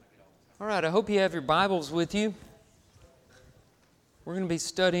All right, I hope you have your Bibles with you. We're going to be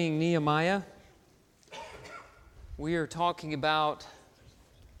studying Nehemiah. We are talking about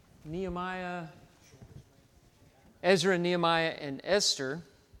Nehemiah, Ezra, Nehemiah, and Esther.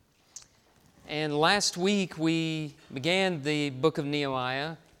 And last week we began the book of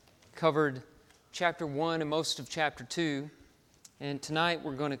Nehemiah, covered chapter 1 and most of chapter 2. And tonight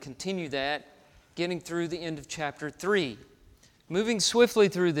we're going to continue that, getting through the end of chapter 3. Moving swiftly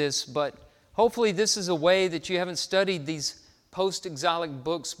through this, but hopefully this is a way that you haven't studied these post-exilic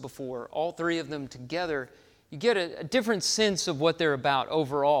books before, all three of them together. You get a different sense of what they're about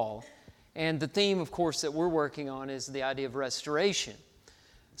overall. And the theme, of course, that we're working on is the idea of restoration.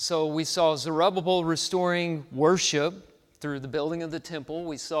 So we saw Zerubbabel restoring worship through the building of the temple.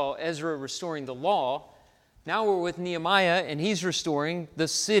 We saw Ezra restoring the law. Now we're with Nehemiah, and he's restoring the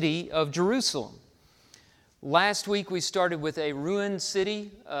city of Jerusalem. Last week we started with a ruined city.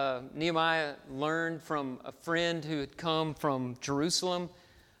 Nehemiah learned from a friend who had come from Jerusalem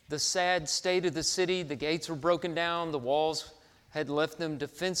the sad state of the city. The gates were broken down. The walls had left them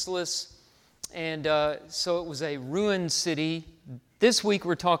defenseless. And so it was a ruined city. This week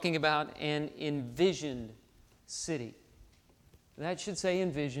we're talking about an envisioned city. That should say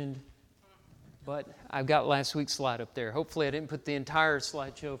envisioned, but I've got last week's slide up there. Hopefully I didn't put the entire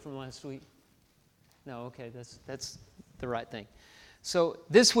slideshow from last week. No, okay, that's the right thing. So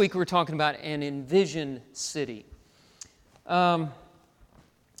this week we're talking about an envisioned city. If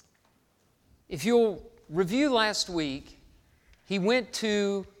you'll review last week, he went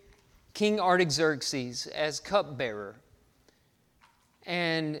to King Artaxerxes as cupbearer.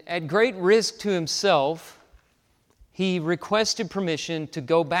 And at great risk to himself, he requested permission to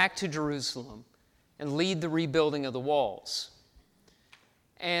go back to Jerusalem and lead the rebuilding of the walls.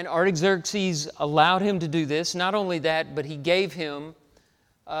 And Artaxerxes allowed him to do this. Not only that, but he gave him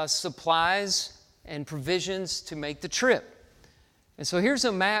supplies and provisions to make the trip. And so here's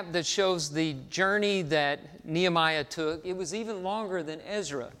a map that shows the journey that Nehemiah took. It was even longer than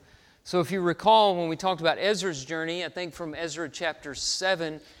Ezra. So if you recall, when we talked about Ezra's journey, I think from Ezra chapter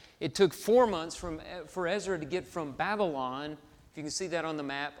 7, it took 4 months for Ezra to get from Babylon, if you can see that on the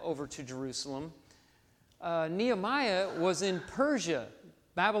map, over to Jerusalem. Nehemiah was in Persia.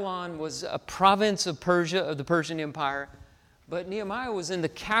 Babylon was a province of Persia, of the Persian Empire, but Nehemiah was in the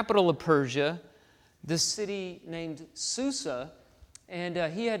capital of Persia, this city named Susa, and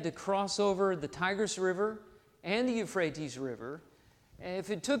he had to cross over the Tigris River and the Euphrates River. And if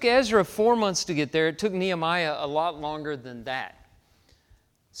it took Ezra 4 months to get there, it took Nehemiah a lot longer than that.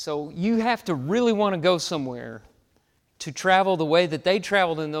 So you have to really want to go somewhere to travel the way that they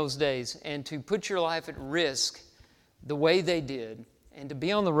traveled in those days and to put your life at risk the way they did, and to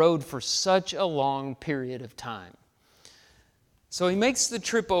be on the road for such a long period of time. So he makes the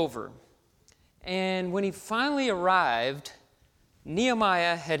trip over. And when he finally arrived,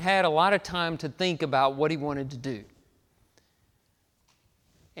 Nehemiah had had a lot of time to think about what he wanted to do.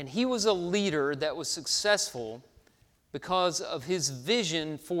 And he was a leader that was successful because of his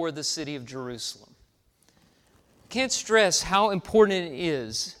vision for the city of Jerusalem. Can't stress how important it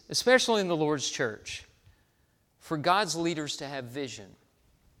is, especially in the Lord's church, for God's leaders to have vision.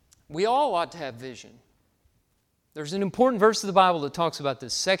 We all ought to have vision. There's an important verse of the Bible that talks about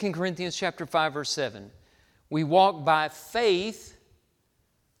this. 2 Corinthians chapter 5, verse 7. We walk by faith,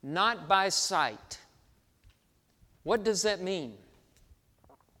 not by sight. What does that mean?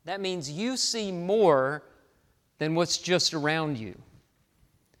 That means you see more than what's just around you.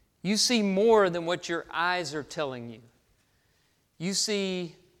 You see more than what your eyes are telling you. You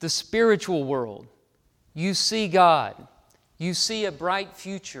see the spiritual world. You see God. You see a bright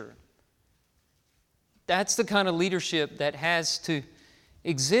future. That's the kind of leadership that has to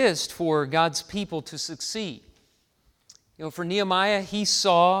exist for God's people to succeed. You know, for Nehemiah, he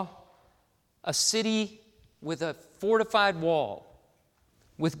saw a city with a fortified wall,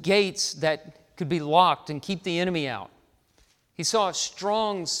 with gates that could be locked and keep the enemy out. He saw a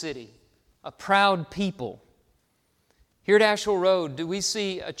strong city, a proud people. Here at Asheville Road, do we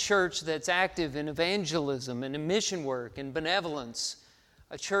see a church that's active in evangelism and in mission work and benevolence?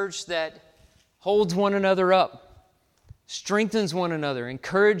 A church that holds one another up, strengthens one another,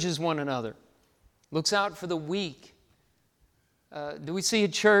 encourages one another, looks out for the weak? Do we see a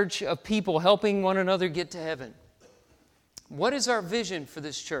church of people helping one another get to heaven? What is our vision for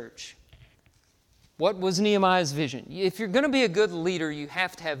this church? What was Nehemiah's vision? If you're going to be a good leader, you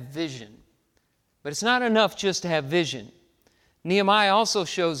have to have vision. But it's not enough just to have vision. Nehemiah also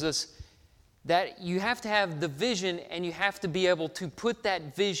shows us that you have to have the vision, and you have to be able to put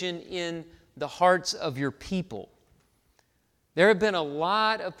that vision in the hearts of your people. There have been a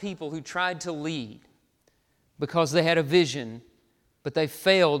lot of people who tried to lead because they had a vision, but they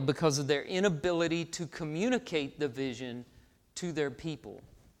failed because of their inability to communicate the vision to their people.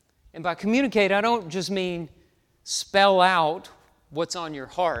 And by communicate, I don't just mean spell out what's on your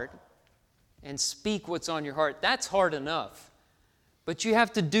heart and speak what's on your heart. That's hard enough. But you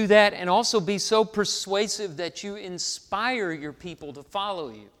have to do that and also be so persuasive that you inspire your people to follow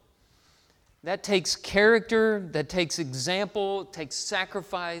you. That takes character, that takes example, it takes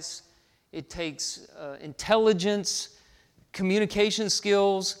sacrifice, it takes intelligence, communication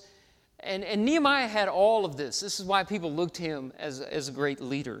skills. And Nehemiah had all of this. This is why people looked to him as a great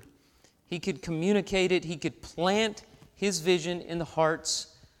leader. He could communicate it, he could plant his vision in the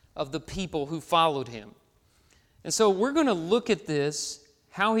hearts of the people who followed him. And so we're going to look at this,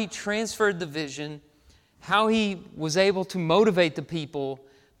 how he transferred the vision, how he was able to motivate the people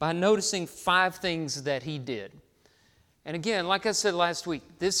by noticing 5 things that he did. And again, like I said last week,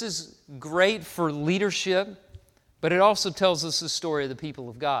 this is great for leadership, but it also tells us the story of the people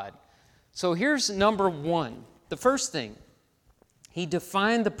of God. So here's number 1. The first thing, he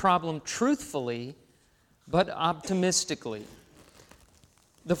defined the problem truthfully, but optimistically.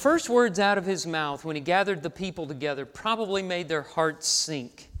 The first words out of his mouth when he gathered the people together probably made their hearts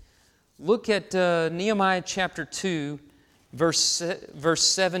sink. Look at Nehemiah chapter 2, verse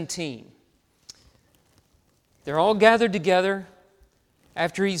 17. They're all gathered together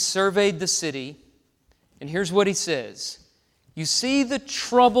after he's surveyed the city. And here's what he says. You see the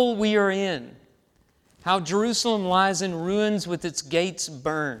trouble we are in, how Jerusalem lies in ruins with its gates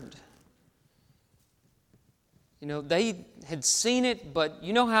burned. You know, they had seen it, but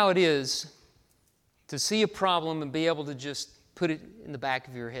you know how it is to see a problem and be able to just put it in the back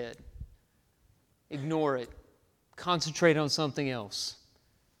of your head. Ignore it. Concentrate on something else.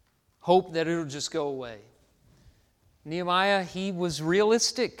 Hope that it'll just go away. Nehemiah, he was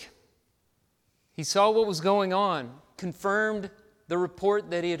realistic. He saw what was going on, confirmed the report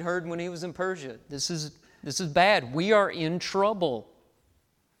that he had heard when he was in Persia. This is bad. We are in trouble.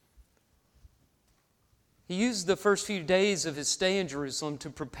 He used the first few days of his stay in Jerusalem to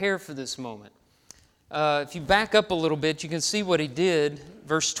prepare for this moment. If you back up a little bit, you can see what he did.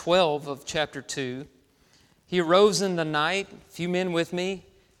 Verse 12 of chapter 2. He arose in the night, a few men with me.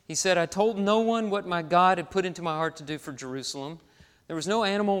 He said, I told no one what my God had put into my heart to do for Jerusalem. There was no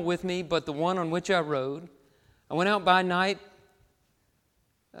animal with me but the one on which I rode. I went out by night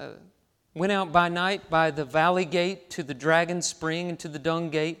by the valley gate to the dragon spring and to the dung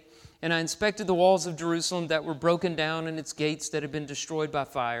gate, and I inspected the walls of Jerusalem that were broken down and its gates that had been destroyed by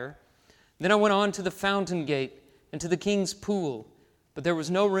fire. Then I went on to the fountain gate and to the king's pool, but there was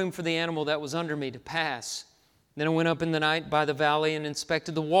no room for the animal that was under me to pass. Then I went up in the night by the valley and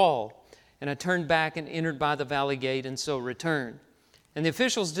inspected the wall, and I turned back and entered by the valley gate and so returned. And the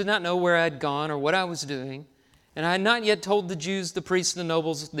officials did not know where I had gone or what I was doing, and I had not yet told the Jews, the priests, the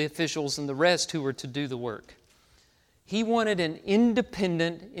nobles, the officials, and the rest who were to do the work. He wanted an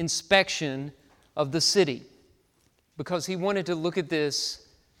independent inspection of the city because he wanted to look at this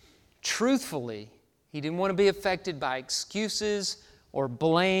truthfully. He didn't want to be affected by excuses or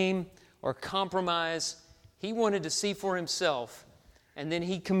blame or compromise. He wanted to see for himself, and then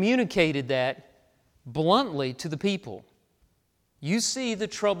he communicated that bluntly to the people. You see the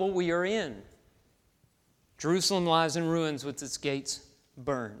trouble we are in. Jerusalem lies in ruins with its gates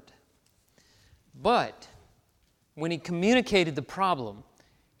burned. But when he communicated the problem,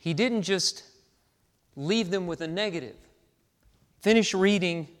 he didn't just leave them with a negative. Finish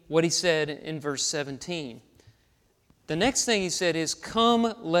reading what he said in verse 17. The next thing he said is,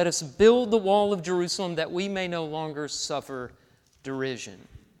 come, let us build the wall of Jerusalem that we may no longer suffer derision.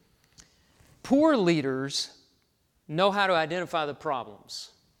 Poor leaders know how to identify the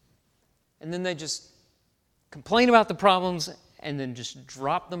problems. And then they just complain about the problems and then just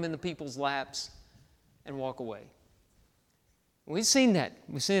drop them in the people's laps and walk away. We've seen that.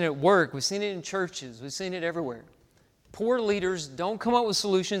 We've seen it at work. We've seen it in churches. We've seen it everywhere. Poor leaders don't come up with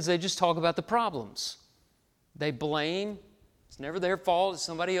solutions. They just talk about the problems. They blame. It's never their fault. It's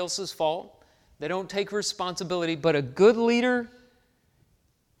somebody else's fault. They don't take responsibility. But a good leader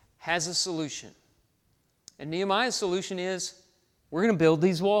has a solution. And Nehemiah's solution is, we're going to build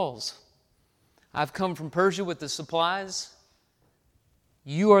these walls. I've come from Persia with the supplies.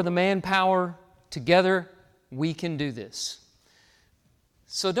 You are the manpower. Together, we can do this.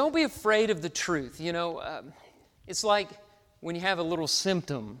 So don't be afraid of the truth. You know, it's like when you have a little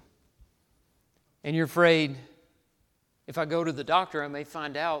symptom and you're afraid, if I go to the doctor, I may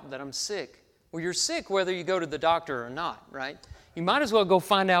find out that I'm sick. Well, you're sick whether you go to the doctor or not, right? You might as well go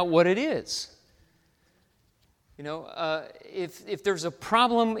find out what it is. If there's a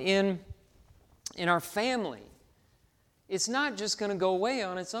problem in our family, it's not just going to go away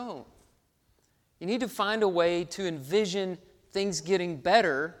on its own. You need to find a way to envision things getting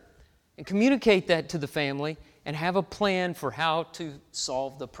better and communicate that to the family and have a plan for how to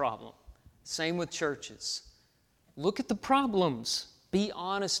solve the problem. Same with churches. Look at the problems. Be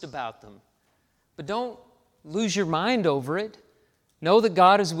honest about them. But don't lose your mind over it. Know that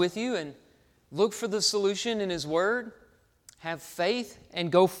God is with you and look for the solution in His Word. Have faith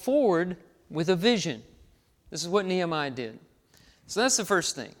and go forward with a vision. This is what Nehemiah did. So that's the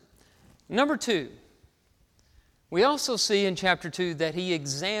first thing. Number 2, we also see in chapter 2 that he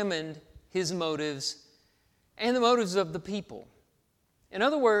examined his motives and the motives of the people. In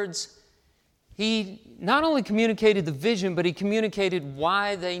other words, he not only communicated the vision, but he communicated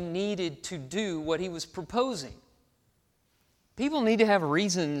why they needed to do what he was proposing. People need to have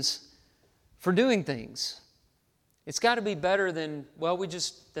reasons for doing things. It's got to be better than,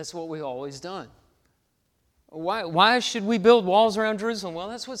 that's what we've always done. Why should we build walls around Jerusalem? Well,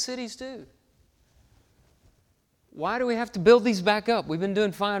 that's what cities do. Why do we have to build these back up? We've been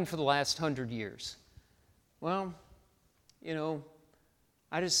doing fine for the last 100 years. Well,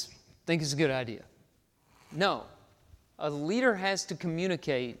 I just think it's a good idea. No. A leader has to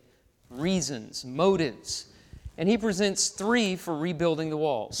communicate reasons, motives. And he presents 3 for rebuilding the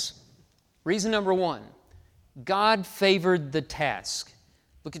walls. Reason number 1, God favored the task.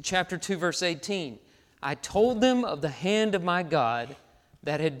 Look at chapter 2, verse 18. I told them of the hand of my God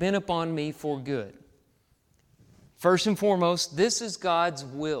that had been upon me for good. First and foremost, this is God's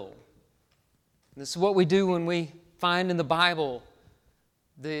will. This is what we do when we find in the Bible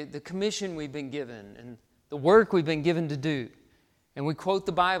the commission we've been given and the work we've been given to do. And we quote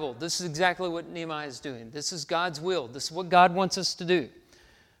the Bible. This is exactly what Nehemiah is doing. This is God's will. This is what God wants us to do.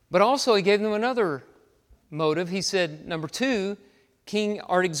 But also he gave them another motive. He said, number 2, King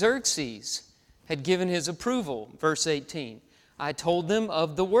Artaxerxes had given his approval. Verse 18, I told them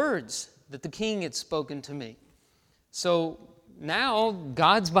of the words that the king had spoken to me. So now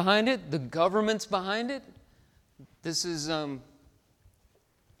God's behind it. The government's behind it. This is an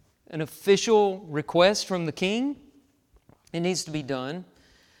official request from the king. It needs to be done.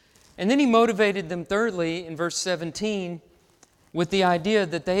 And then he motivated them thirdly in verse 17 with the idea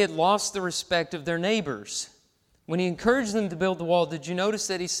that they had lost the respect of their neighbors. When he encouraged them to build the wall, did you notice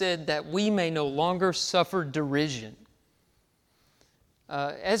that he said that we may no longer suffer derision?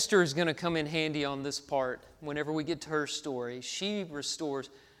 Esther is going to come in handy on this part whenever we get to her story. She restores,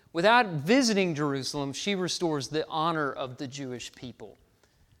 without visiting Jerusalem, she restores the honor of the Jewish people.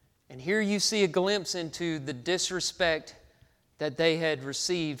 And here you see a glimpse into the disrespect that they had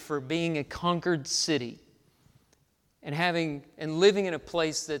received for being a conquered city and living in a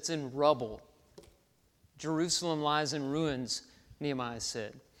place that's in rubble. Jerusalem lies in ruins, Nehemiah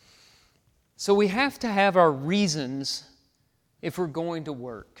said. So we have to have our reasons if we're going to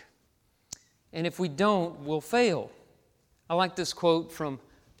work. And if we don't, we'll fail. I like this quote from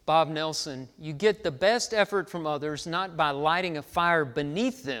Bob Nelson. You get the best effort from others not by lighting a fire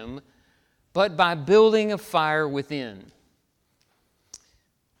beneath them, but by building a fire within.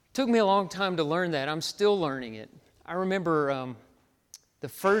 It took me a long time to learn that. I'm still learning it. I remember the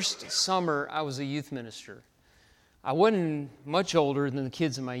first summer I was a youth minister. I wasn't much older than the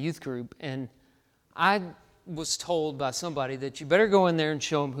kids in my youth group, and I was told by somebody that you better go in there and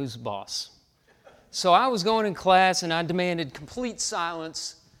show them who's boss. So I was going in class, and I demanded complete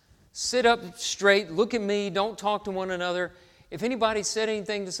silence, sit up straight, look at me, don't talk to one another. If anybody said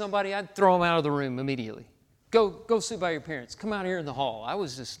anything to somebody, I'd throw them out of the room immediately. Go sit by your parents. Come out here in the hall. I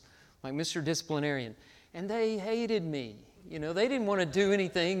was just like Mr. Disciplinarian. And they hated me. They didn't want to do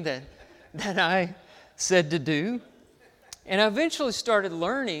anything that I said to do. And I eventually started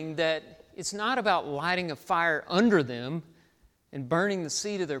learning that it's not about lighting a fire under them and burning the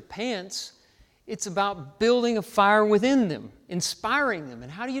seat of their pants. It's about building a fire within them, inspiring them.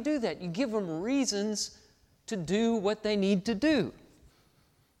 And how do you do that? You give them reasons to do what they need to do.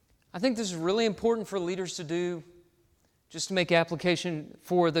 I think this is really important for leaders to do, just to make application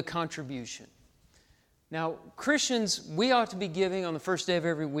for the contribution. Now, Christians, we ought to be giving on the first day of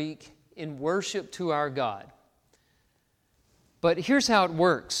every week in worship to our God. But here's how it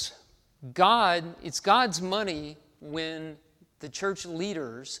works. It's God's money when the church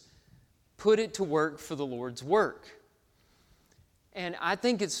leaders put it to work for the Lord's work. And I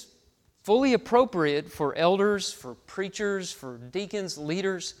think it's fully appropriate for elders, for preachers, for deacons,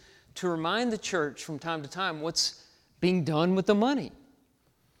 leaders, to remind the church from time to time what's being done with the money.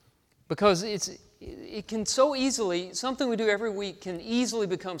 Because it can so easily, something we do every week can easily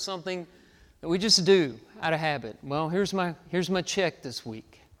become something that we just do out of habit. Well, here's my check this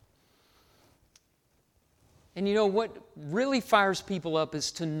week. And you know what really fires people up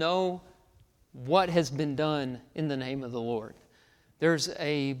is to know what has been done in the name of the Lord. There's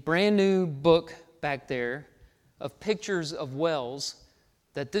a brand new book back there of pictures of wells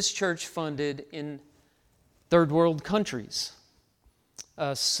that this church funded in third world countries.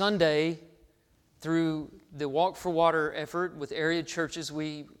 Sunday, through the Walk for Water effort with area churches,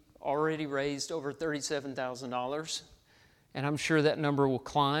 we already raised over $37,000, and I'm sure that number will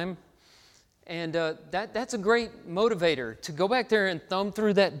climb. And that's a great motivator to go back there and thumb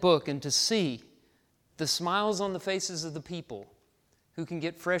through that book and to see the smiles on the faces of the people who can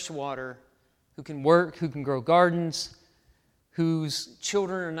get fresh water, who can work, who can grow gardens, whose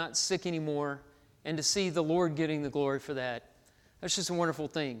children are not sick anymore, and to see the Lord getting the glory for that. That's just a wonderful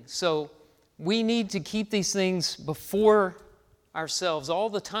thing. So we need to keep these things before ourselves all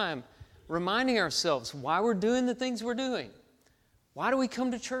the time, reminding ourselves why we're doing the things we're doing. Why do we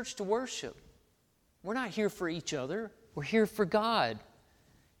come to church to worship? We're not here for each other. We're here for God.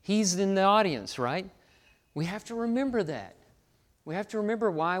 He's in the audience, right? We have to remember that. We have to remember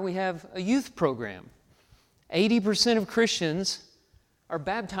why we have a youth program. 80% of Christians are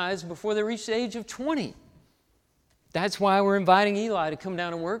baptized before they reach the age of 20. That's why we're inviting Eli to come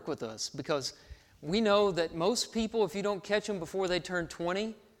down and work with us, because we know that most people, if you don't catch them before they turn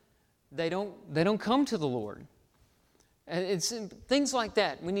 20, they don't come to the Lord. And it's things like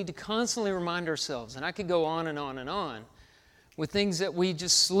that. We need to constantly remind ourselves, and I could go on and on and on, with things that we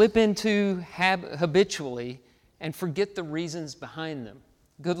just slip into habitually and forget the reasons behind them.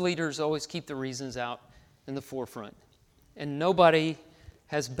 Good leaders always keep the reasons out in the forefront. And nobody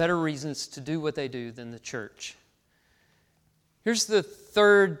has better reasons to do what they do than the church. Here's the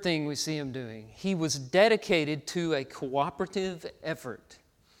third thing we see him doing. He was dedicated to a cooperative effort.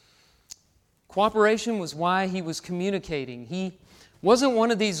 Cooperation was why he was communicating. He wasn't one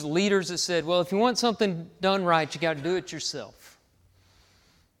of these leaders that said, well, if you want something done right, you got to do it yourself.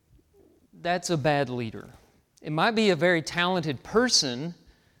 That's a bad leader. It might be a very talented person,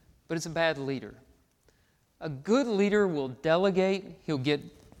 but it's a bad leader. A good leader will delegate. He'll get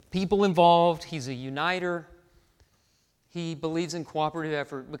people involved. He's a uniter. He believes in cooperative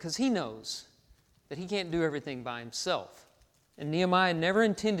effort because he knows that he can't do everything by himself. And Nehemiah never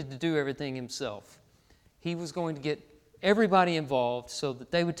intended to do everything himself. He was going to get everybody involved so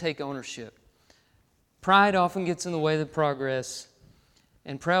that they would take ownership. Pride often gets in the way of progress,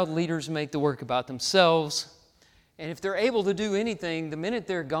 and proud leaders make the work about themselves. And if they're able to do anything, the minute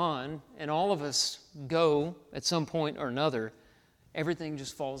they're gone, and all of us go at some point or another, everything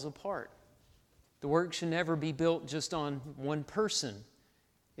just falls apart. The work should never be built just on one person.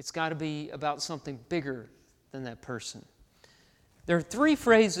 It's got to be about something bigger than that person. There are three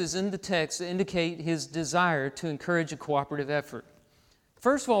phrases in the text that indicate his desire to encourage a cooperative effort.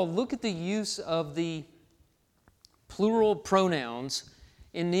 First of all, look at the use of the plural pronouns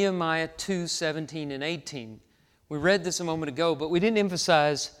in Nehemiah 2:17 and 18. We read this a moment ago, but we didn't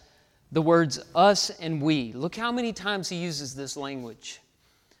emphasize the words us and we. Look how many times he uses this language.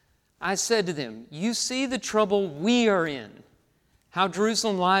 I said to them, you see the trouble we are in, how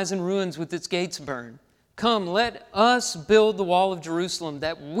Jerusalem lies in ruins with its gates burned. Come, let us build the wall of Jerusalem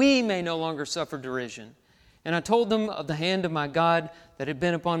that we may no longer suffer derision. And I told them of the hand of my God that had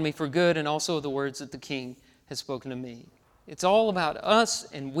been upon me for good, and also of the words that the king had spoken to me. It's all about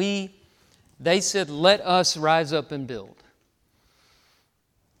us and we. They said, let us rise up and build.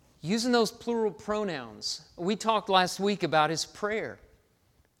 Using those plural pronouns, we talked last week about his prayer.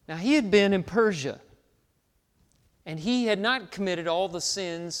 Now, he had been in Persia, and he had not committed all the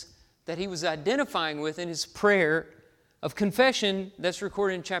sins that he was identifying with in his prayer of confession that's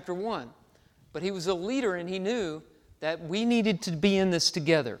recorded in chapter 1. But he was a leader, and he knew that we needed to be in this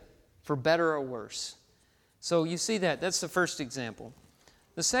together, for better or worse. So you see that. That's the first example.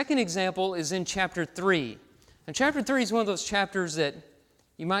 The second example is in chapter 3. And chapter 3 is one of those chapters that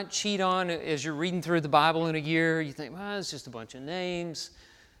you might cheat on as you're reading through the Bible in a year. You think, well, it's just a bunch of names.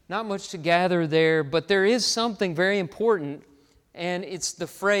 Not much to gather there, but there is something very important, and it's the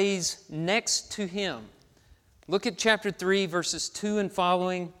phrase, next to him. Look at chapter 3, verses 2 and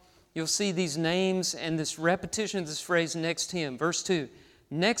following. You'll see these names and this repetition of this phrase, next to him. Verse 2,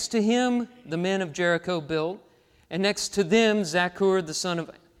 next to him the men of Jericho built, and next to them Zaccur the son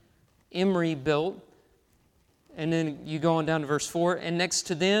of Imri built. And then you go on down to verse 4, and next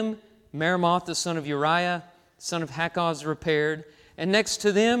to them Meremoth the son of Uriah, son of Hakkoz repaired. And next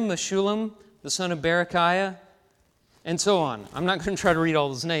to them, Meshullam, the son of Berechiah, and so on. I'm not going to try to read all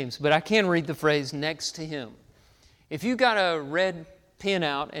those names, but I can read the phrase, next to him. If you got a red pen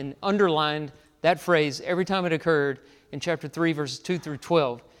out and underlined that phrase every time it occurred in chapter 3, verses 2 through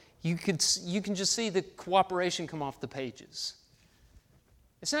 12, you can just see the cooperation come off the pages.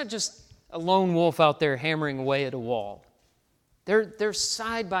 It's not just a lone wolf out there hammering away at a wall. They're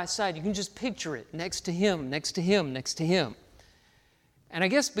side by side. You can just picture it next to him, next to him, next to him. And I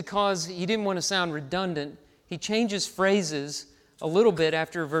guess because he didn't want to sound redundant, he changes phrases a little bit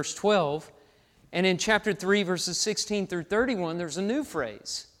after verse 12. And in chapter 3, verses 16 through 31, there's a new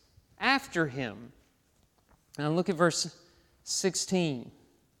phrase, after him. Now look at verse 16.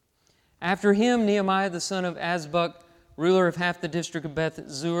 After him, Nehemiah the son of Azbuk, ruler of half the district of Beth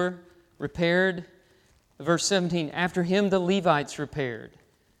Zur, repaired. Verse 17, after him the Levites repaired.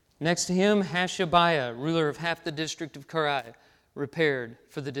 Next to him, Hashabiah, ruler of half the district of Kariah, repaired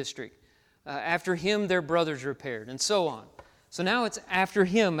for the district. After him, their brothers repaired, and so on. So now it's after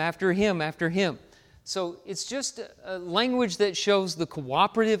him, after him, after him. So it's just a language that shows the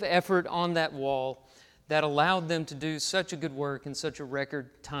cooperative effort on that wall that allowed them to do such a good work in such a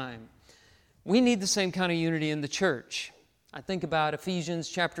record time. We need the same kind of unity in the church. I think about Ephesians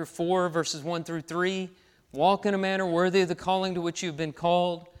chapter 4, verses 1 through 3. Walk in a manner worthy of the calling to which you have been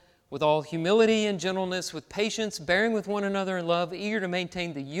called, with all humility and gentleness, with patience, bearing with one another in love, eager to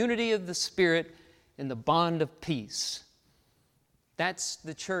maintain the unity of the Spirit in the bond of peace. That's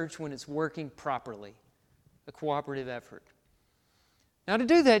the church when it's working properly, a cooperative effort. Now to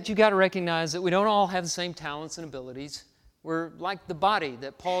do that, you've got to recognize that we don't all have the same talents and abilities. We're like the body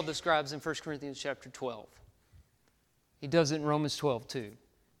that Paul describes in 1 Corinthians chapter 12. He does it in Romans 12 too.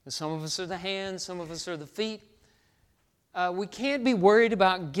 And some of us are the hands, some of us are the feet. We can't be worried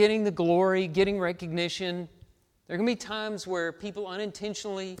about getting the glory, getting recognition. There are going to be times where people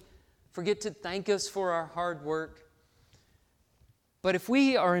unintentionally forget to thank us for our hard work. But if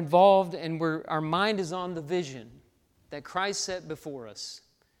we are involved and our mind is on the vision that Christ set before us,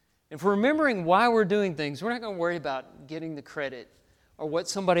 if we're remembering why we're doing things, we're not going to worry about getting the credit or what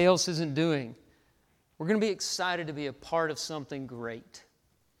somebody else isn't doing. We're going to be excited to be a part of something great.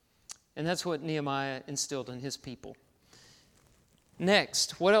 And that's what Nehemiah instilled in his people.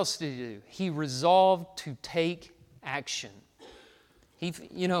 Next, what else did he do? He resolved to take action.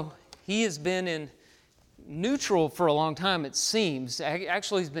 He has been in neutral for a long time, it seems.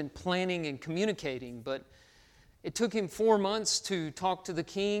 Actually, he's been planning and communicating, but it took him 4 months to talk to the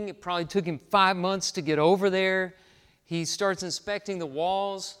king. It probably took him 5 months to get over there. He starts inspecting the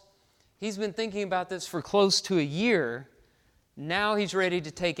walls. He's been thinking about this for close to a year. Now he's ready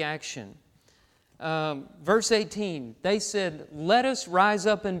to take action. Verse 18, they said, let us rise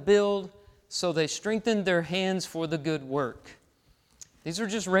up and build. So they strengthened their hands for the good work. These are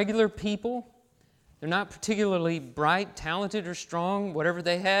just regular people. They're not particularly bright, talented, or strong. Whatever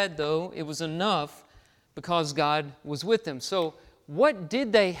they had, though, it was enough because God was with them. So what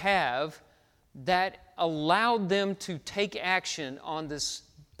did they have that allowed them to take action on this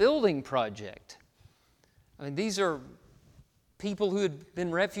building project? I mean, these are people who had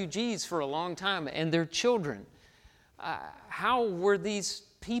been refugees for a long time and their children. How were these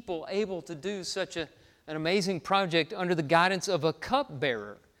people able to do such an amazing project under the guidance of a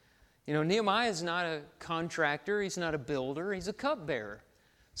cupbearer? You know, Nehemiah is not a contractor, he's not a builder, he's a cupbearer.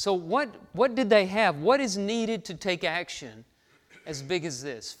 So what did they have? What is needed to take action as big as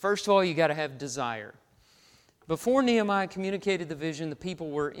this? First of all, you got to have desire. Before Nehemiah communicated the vision, the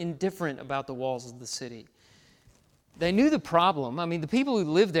people were indifferent about the walls of the city. They knew the problem. I mean, the people who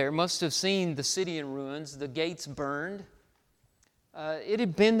lived there must have seen the city in ruins, the gates burned. It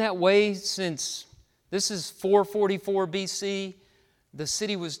had been that way since, this is 444 BC. The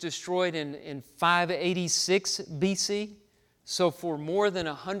city was destroyed in 586 BC. So for more than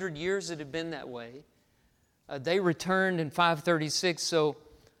 100 years it had been that way. They returned in 536, so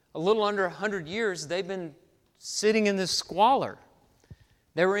a little under 100 years they've been sitting in this squalor.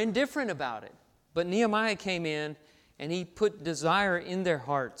 They were indifferent about it. But Nehemiah came in and he put desire in their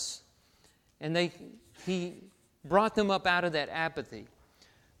hearts. And he brought them up out of that apathy.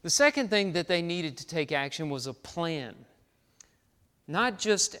 The second thing that they needed to take action was a plan. Not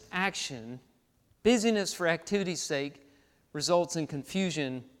just action. Busyness for activity's sake results in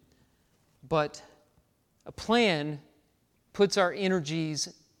confusion, but a plan focuses our energies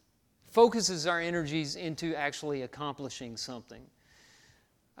into actually accomplishing something.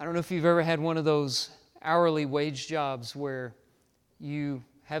 I don't know if you've ever had one of those hourly wage jobs where you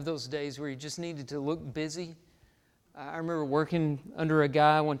have those days where you just needed to look busy. I remember working under a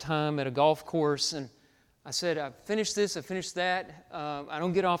guy one time at a golf course, and I said, I finished this, I finished that. I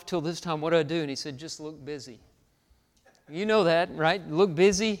don't get off till this time. What do I do? And he said, just look busy. You know that, right? Look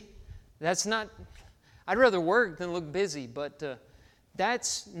busy. That's not, I'd rather work than look busy, but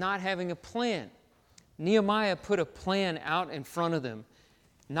That's not having a plan. Nehemiah put a plan out in front of them.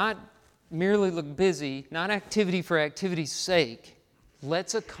 Not merely look busy, not activity for activity's sake.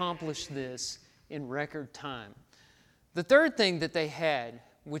 Let's accomplish this in record time. The third thing that they had,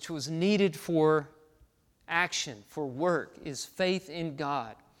 which was needed for action, for work, is faith in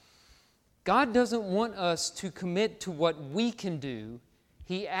God. God doesn't want us to commit to what we can do.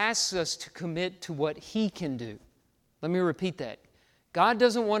 He asks us to commit to what He can do. Let me repeat that. God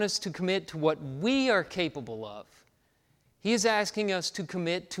doesn't want us to commit to what we are capable of. He is asking us to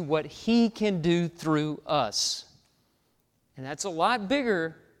commit to what He can do through us. And that's a lot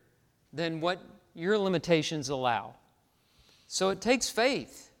bigger than what your limitations allow. So it takes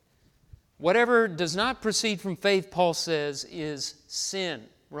faith. Whatever does not proceed from faith, Paul says, is sin.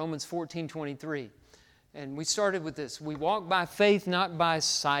 Romans 14:23. And we started with this. We walk by faith, not by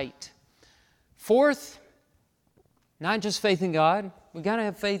sight. Fourth, not just faith in God. We've got to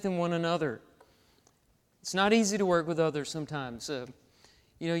have faith in one another. It's not easy to work with others sometimes.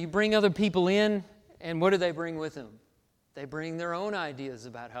 You bring other people in, and what do they bring with them? They bring their own ideas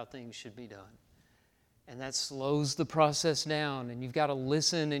about how things should be done. And that slows the process down, and you've got to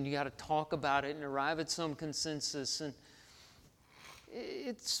listen, and you've got to talk about it and arrive at some consensus. And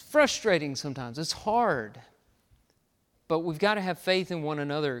it's frustrating sometimes. It's hard. But we've got to have faith in one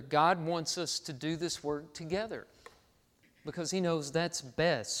another. God wants us to do this work together because He knows that's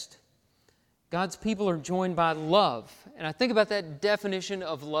best. God's people are joined by love. And I think about that definition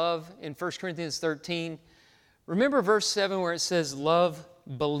of love in 1 Corinthians 13. Remember verse 7 where it says, love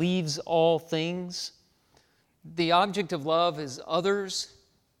believes all things? The object of love is others.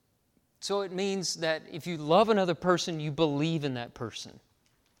 So it means that if you love another person, you believe in that person.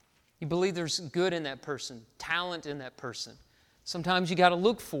 You believe there's good in that person, talent in that person. Sometimes you got to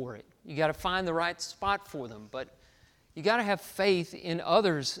look for it. You got to find the right spot for them. But you got to have faith in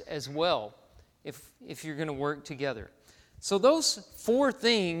others as well if you're going to work together. So those four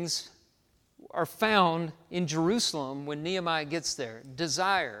things are found in Jerusalem when Nehemiah gets there.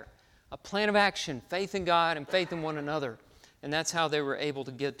 Desire, a plan of action, faith in God and faith in one another. And that's how they were able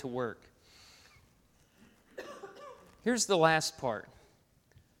to get to work. Here's the last part.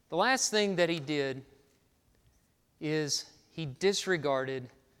 The last thing that he did is he disregarded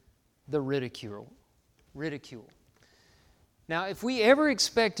the ridicule. Now, if we ever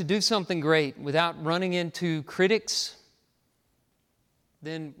expect to do something great without running into critics,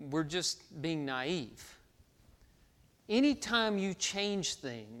 then we're just being naive. Anytime you change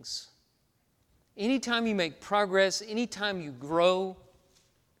things, anytime you make progress, anytime you grow,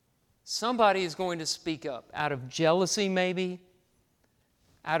 somebody is going to speak up out of jealousy maybe,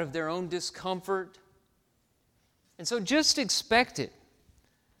 out of their own discomfort. And so just expect it.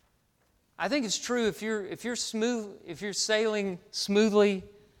 I think it's true if you're sailing smoothly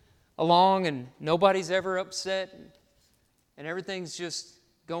along and nobody's ever upset and everything's just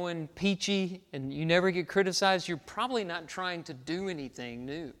going peachy and you never get criticized, you're probably not trying to do anything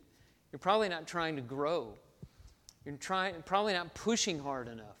new. You're probably not trying to grow. You're probably not pushing hard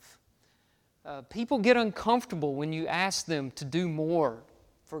enough. People get uncomfortable when you ask them to do more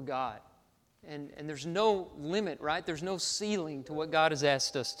for God. And there's no limit, right? There's no ceiling to what God has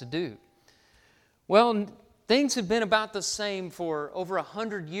asked us to do. Well, things have been about the same for over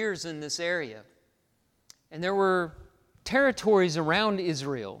 100 years in this area. And there were territories around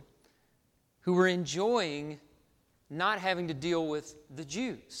Israel who were enjoying not having to deal with the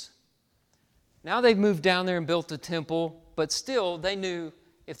Jews. Now they've moved down there and built a temple, but still they knew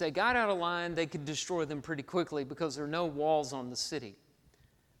if they got out of line, they could destroy them pretty quickly because there are no walls on the city.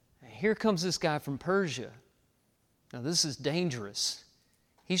 And here comes this guy from Persia. Now this is dangerous.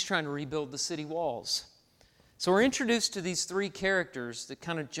 He's trying to rebuild the city walls. So we're introduced to these three characters that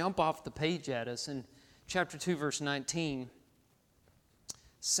kind of jump off the page at us in chapter 2, verse 19.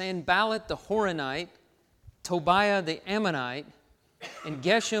 Sanballat the Horonite, Tobiah the Ammonite, and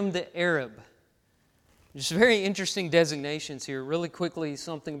Geshem the Arab. Just very interesting designations here. Really quickly,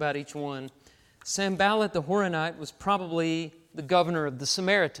 something about each one. Sanballat the Horonite was probably the governor of the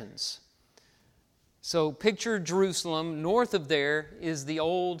Samaritans. So picture Jerusalem. North of there is the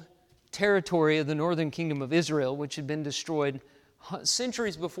old territory of the northern kingdom of Israel, which had been destroyed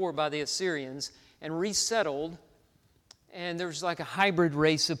centuries before by the Assyrians and resettled. And there's like a hybrid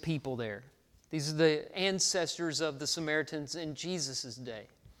race of people there. These are the ancestors of the Samaritans in Jesus' day.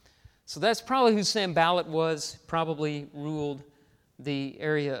 So that's probably who Sanballat was, probably ruled the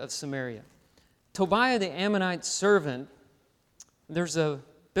area of Samaria. Tobiah the Ammonite servant, there's a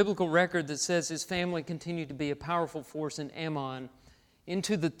biblical record that says his family continued to be a powerful force in Ammon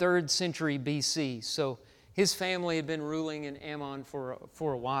into the 3rd century BC. So His family had been ruling in Ammon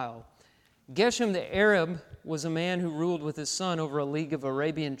for a while. Geshem the Arab was a man who ruled with his son over a league of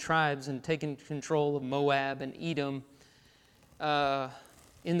Arabian tribes and taken control of Moab and Edom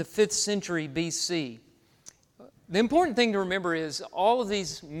in the 5th century BC. The important thing to remember is all of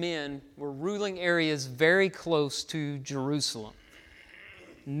these men were ruling areas very close to Jerusalem.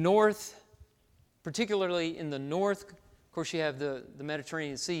 North, particularly in the north, of course you have the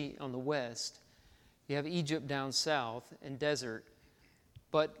Mediterranean Sea on the west. You have Egypt down south and desert.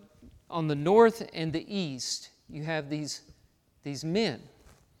 But on the north and the east, you have these men.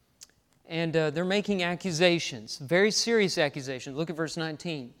 And they're making accusations, very serious accusations. Look at verse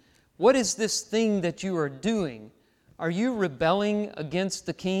 19. What is this thing that you are doing? Are you rebelling against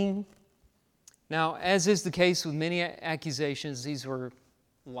the king? Now, as is the case with many accusations, these were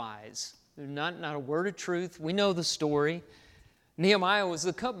lies. They're not a word of truth. We know the story. Nehemiah was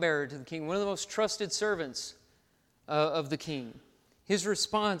the cupbearer to the king, one of the most trusted servants of the king. His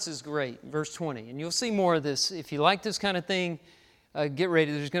response is great, verse 20. And you'll see more of this. If you like this kind of thing, get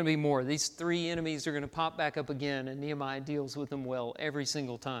ready. There's going to be more. These 3 enemies are going to pop back up again, and Nehemiah deals with them well every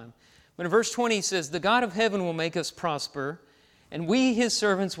single time. But in verse 20 he says, "The God of heaven will make us prosper, and we, his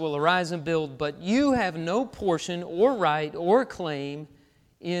servants, will arise and build, but you have no portion or right or claim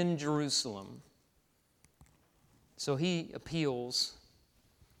in Jerusalem." So he appeals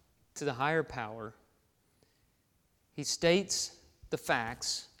to the higher power. He states the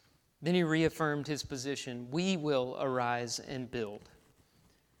facts. Then he reaffirmed his position. We will arise and build.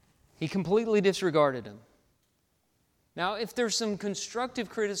 He completely disregarded him. Now, if there's some constructive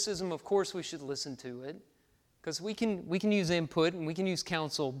criticism, of course we should listen to it, because we can use input and we can use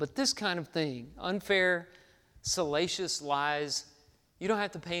counsel, but this kind of thing, unfair, salacious lies, you don't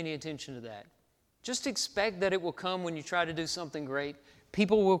have to pay any attention to that. Just expect that it will come when you try to do something great.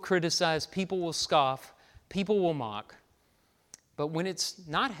 People will criticize, people will scoff, people will mock. But when it's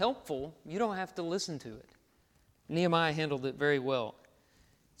not helpful, you don't have to listen to it. Nehemiah handled it very well.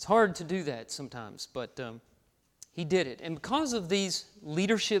 It's hard to do that sometimes, but he did it. And because of these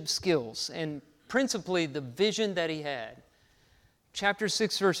leadership skills, and principally the vision that he had, chapter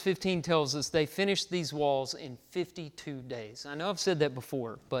 6, verse 15 tells us they finished these walls in 52 days. I know I've said that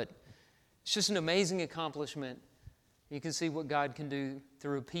before, but it's just an amazing accomplishment. You can see what God can do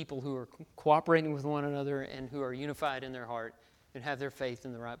through people who are cooperating with one another and who are unified in their heart and have their faith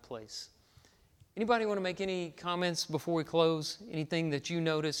in the right place. Anybody want to make any comments before we close? Anything that you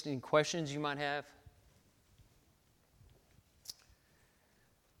noticed, any questions you might have?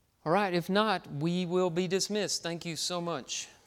 All right, if not, we will be dismissed. Thank you so much.